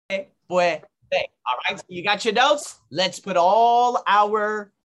puede. All right, so you got your notes? Let's put all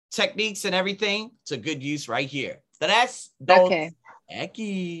our techniques and everything to good use right here. Tres, dos,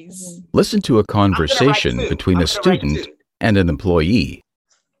 X. Listen to a conversation between a student and an employee.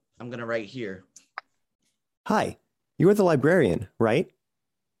 I'm going to write here. Hi, you're the librarian, right?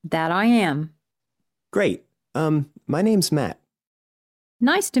 That I am. Great. My name's Matt.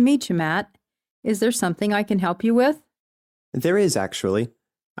 Nice to meet you, Matt. Is there something I can help you with? There is, actually.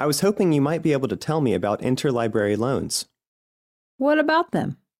 I was hoping you might be able to tell me about interlibrary loans. What about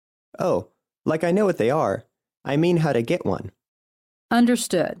them? Oh, like I know what they are. I mean how to get one.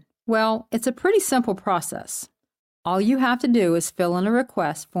 Understood. Well, it's a pretty simple process. All you have to do is fill in a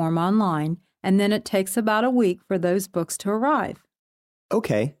request form online, and then it takes about a week for those books to arrive.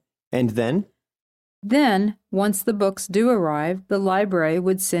 Okay, and then? Then, once the books do arrive, the library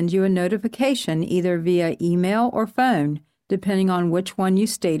would send you a notification either via email or phone, depending on which one you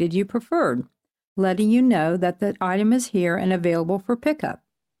stated you preferred, letting you know that the item is here and available for pickup.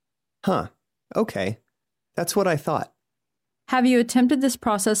 Huh, okay. That's what I thought. Have you attempted this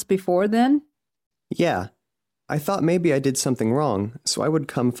process before then? Yeah. I thought maybe I did something wrong, so I would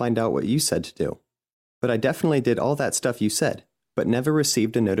come find out what you said to do. But I definitely did all that stuff you said, but never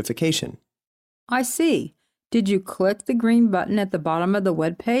received a notification. I see. Did you click the green button at the bottom of the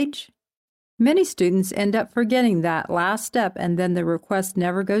web page? Many students end up forgetting that last step and then the request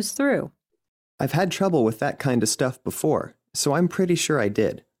never goes through. I've had trouble with that kind of stuff before, so I'm pretty sure I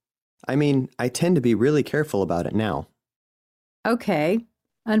did. I mean, I tend to be really careful about it now. Okay.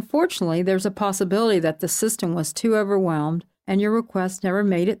 Unfortunately, there's a possibility that the system was too overwhelmed and your request never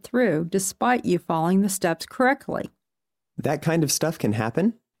made it through despite you following the steps correctly. That kind of stuff can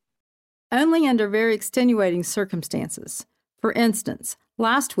happen? Only under very extenuating circumstances. For instance,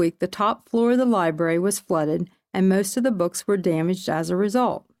 last week the top floor of the library was flooded and most of the books were damaged as a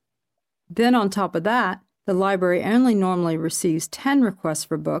result. Then on top of that, the library only normally receives 10 requests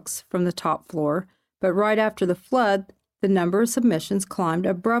for books from the top floor, but right after the flood, the number of submissions climbed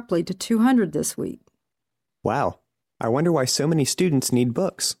abruptly to 200 this week. Wow, I wonder why so many students need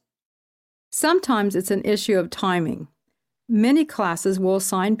books. Sometimes it's an issue of timing. Many classes will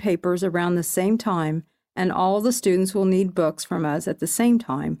assign papers around the same time, and all the students will need books from us at the same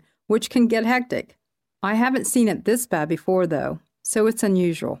time, which can get hectic. I haven't seen it this bad before, though, so it's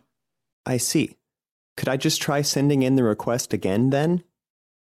unusual. I see. Could I just try sending in the request again, then?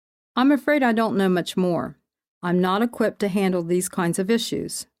 I'm afraid I don't know much more. I'm not equipped to handle these kinds of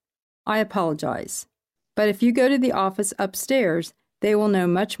issues. I apologize. But if you go to the office upstairs, they will know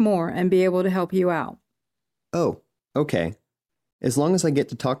much more and be able to help you out. Oh, okay. As long as I get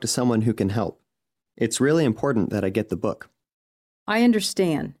to talk to someone who can help. It's really important that I get the book. I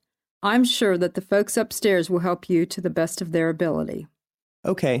understand. I'm sure that the folks upstairs will help you to the best of their ability.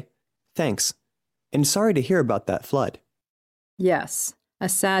 Okay, thanks. And sorry to hear about that flood. Yes, a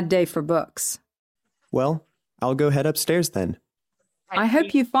sad day for books. Well, I'll go head upstairs then. I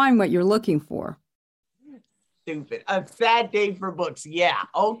hope you find what you're looking for. Stupid. A sad day for books. Yeah.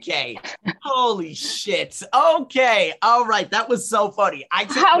 Okay. Holy shit. Okay. All right. That was so funny.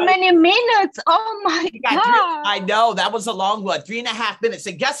 How many minutes? Oh my God. I know. That was a long one. 3.5 minutes.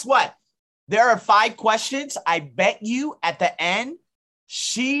 And guess what? There are 5 questions. I bet you at the end,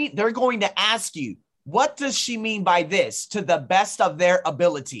 they're going to ask you, what does she mean by this? To the best of their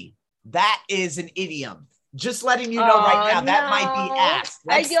ability. That is an idiom. Just letting you know right now, that might be asked.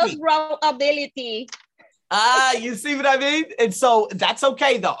 I just wrote ability. You see what I mean? And so that's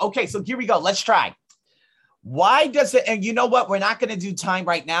okay, though. Okay, so here we go. Let's try. Why does it, and you know what? We're not going to do time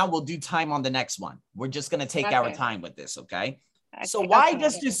right now. We'll do time on the next one. We're just going to take our time with this, okay? So why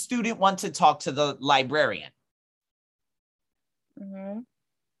does the student want to talk to the librarian? Mm-hmm.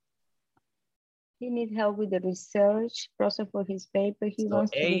 He needs help with the research process for his paper. He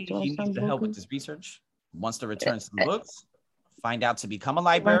wants to return he some needs the help with books. his research, wants to return some books, find out to become a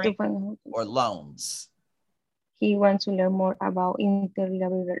librarian, or loans. He wants to learn more about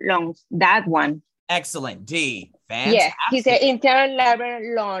interlibrary loans. That one. Excellent. D. Fantastic. Yeah, he said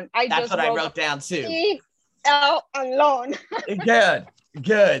interlibrary loan. That's what I wrote down too. E-L and loan.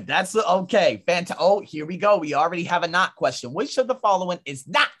 Good. That's okay. Fantastic. Oh, here we go. We already have a not question. Which of the following is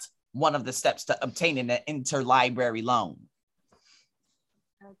not one of the steps to obtaining an interlibrary loan?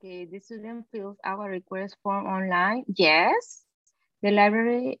 Okay, the student fills out a request form online. Yes. The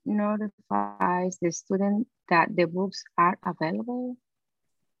library notifies the student that the books are available.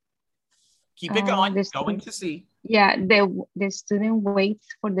 Keep it going. Going to see. Yeah, the student waits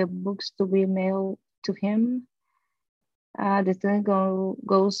for the books to be mailed to him. The student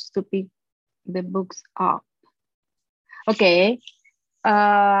goes to pick the books up. Okay.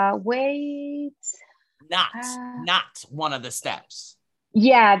 Wait. Not one of the steps.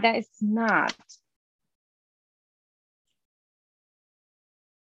 Yeah, that is not.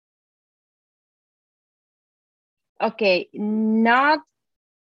 Okay, not.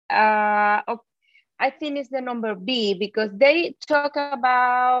 I think it's the number B, because they talk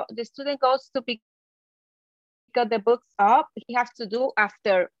about the student goes to pick the books up. He has to do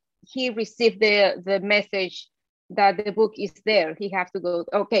after he received the message that the book is there. He has to go.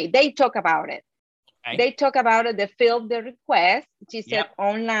 Okay, they talk about it. Okay. They talk about it. They fill the request. She said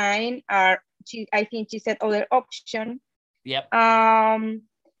online, or I think she said other option. Yep.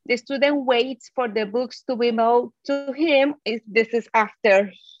 The student waits for the books to be mailed to him. This is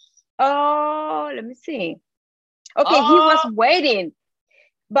after. Oh, let me see. Okay, he was waiting,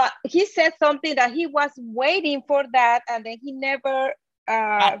 but he said something that he was waiting for that, and then he never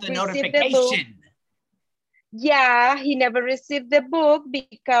got the notification. The book. Yeah, he never received the book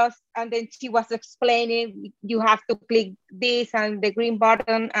because, and then she was explaining, you have to click this and the green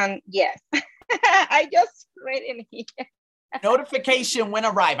button, and yes, I just read in here. Notification when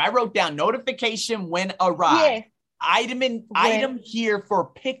arrived. I wrote down notification when arrived. Yes. Item here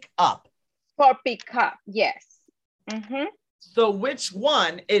for pick up. For pick up, yes. Mm-hmm. So which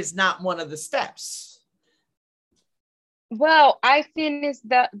one is not one of the steps? Well, I think it's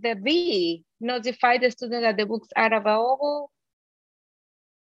the B. Notify the student that the books are available.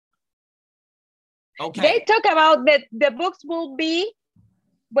 Okay. They talk about that the books will be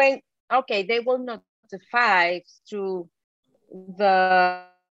when, okay, they will notify through the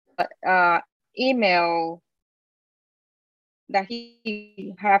email that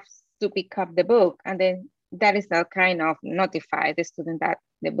he has to pick up the book, and then that is a kind of notify the student that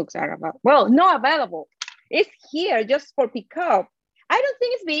the books are available. Well, not available. It's here just for pick up. I don't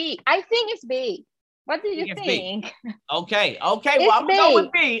think it's B. I think it's B. What do you think? Okay. Well, I'm gonna go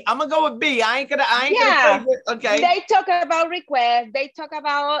with B. I'm gonna go with B. I ain't gonna say it. Okay. They talk about request. They talk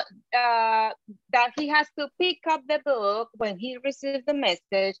about that he has to pick up the book when he receives the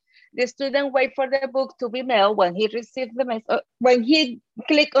message. The student wait for the book to be mailed when he receives the message. When he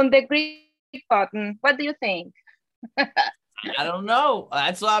click on the green button. What do you think? I don't know.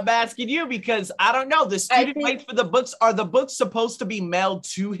 That's why I'm asking you, because I don't know. The student waits for the books. Are the books supposed to be mailed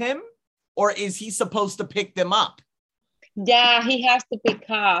to him, or is he supposed to pick them up? Yeah, he has to pick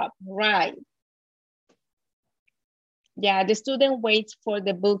up, right. Yeah, the student waits for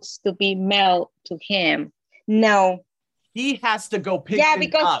the books to be mailed to him. No. He has to go pick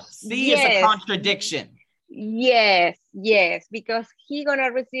them up. C is a contradiction. Yes, because he's gonna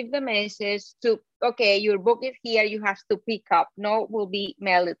receive the message to, okay, your book is here, you have to pick up. No, will be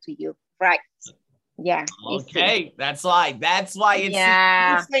mailed to you, right? Yeah. Okay, that's why it's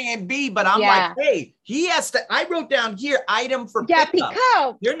you're saying B, but I'm like, hey, he has to. I wrote down here item for pick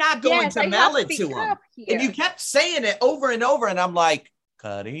up. You're not going to mail it to him. And you kept saying it over and over, and I'm like,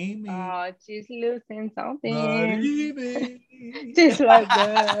 Karimi. Oh, she's losing something. Just like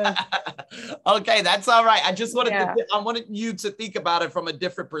that. Okay, that's all right. I just wanted I wanted you to think about it from a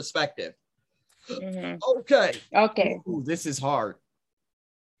different perspective. Mm-hmm. Okay. Ooh, this is hard.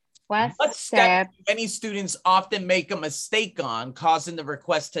 What step do many students often make a mistake on, causing the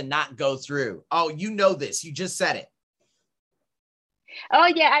request to not go through? Oh, you know this. You just said it. Oh,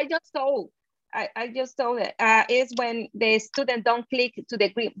 yeah, I just told it. It's when the student don't click to the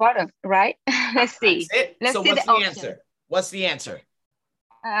green button, right? Let's see. Let's see what's the answer? What's the answer?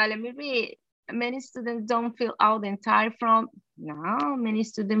 Let me read. Many students don't fill out the entire form. No, many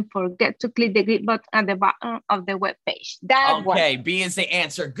students forget to click the green button at the bottom of the web page. Okay, B is the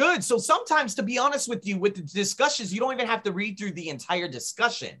answer. Good. So sometimes, to be honest with you, with the discussions, you don't even have to read through the entire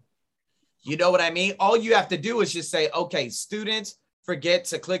discussion. You know what I mean? All you have to do is just say, okay, students forget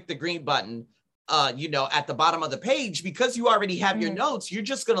to click the green button, at the bottom of the page. Because you already have your notes, you're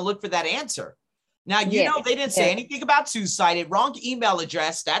just going to look for that answer. Now, you know, they didn't say anything about two-sided, wrong email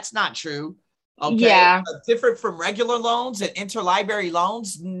address. That's not true. Okay. Yeah. Different from regular loans and interlibrary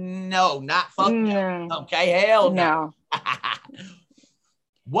loans. No, not fuck. No. Okay. Hell no.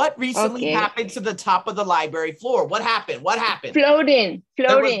 What recently happened to the top of the library floor? What happened? Floating.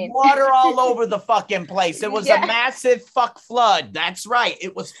 There was water all over the fucking place. It was a massive flood. That's right.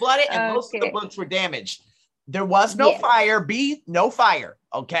 It was flooded and most of the books were damaged. There was no fire. B, no fire.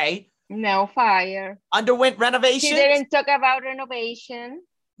 Okay. No fire. Underwent renovation. She didn't talk about renovation.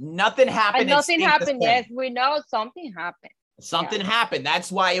 Nothing happened. Nothing happened. Yes, we know something happened. Something happened.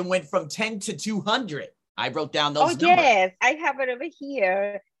 That's why it went from 10 to 200. I wrote down those numbers. Yes, I have it over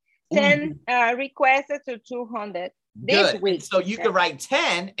here. 10 requested to 200 this week. So you could write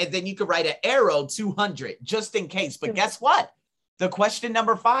 10 and then you could write an arrow 200 just in case. But guess what? The question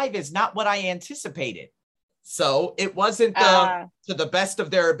number 5 is not what I anticipated. So it wasn't to the best of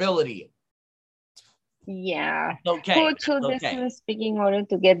their ability. Yeah. Okay. Who should the student speak in order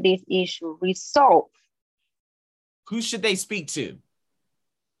to get this issue resolved? Who should they speak to?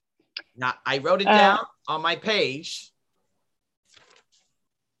 Now, I wrote it down on my page.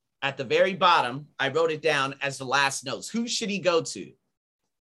 At the very bottom, I wrote it down as the last notes. Who should he go to?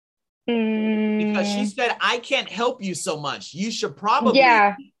 Because she said, I can't help you so much. You should probably.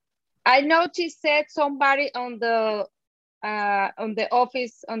 Yeah, I know she said somebody on the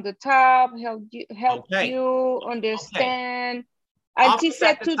office on the top help you understand. And she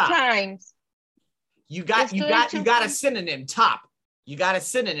said 2 times. You got a synonym top. You got a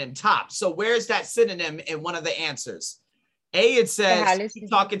synonym top. So where's that synonym in one of the answers? A, it says, keep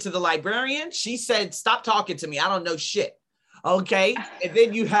talking to the librarian. She said, stop talking to me. I don't know shit. Okay. And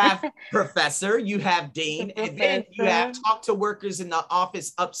then you have professor, you have dean, and then you have talk to workers in the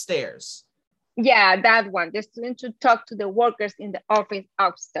office upstairs. Yeah, that one. The student should talk to the workers in the office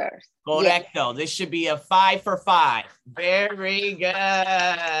upstairs. Correcto. Yes. This should be a 5 for 5. Very good.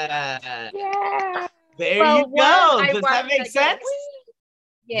 Yeah. There you go. Does that make sense?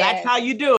 Yes. That's how you do it.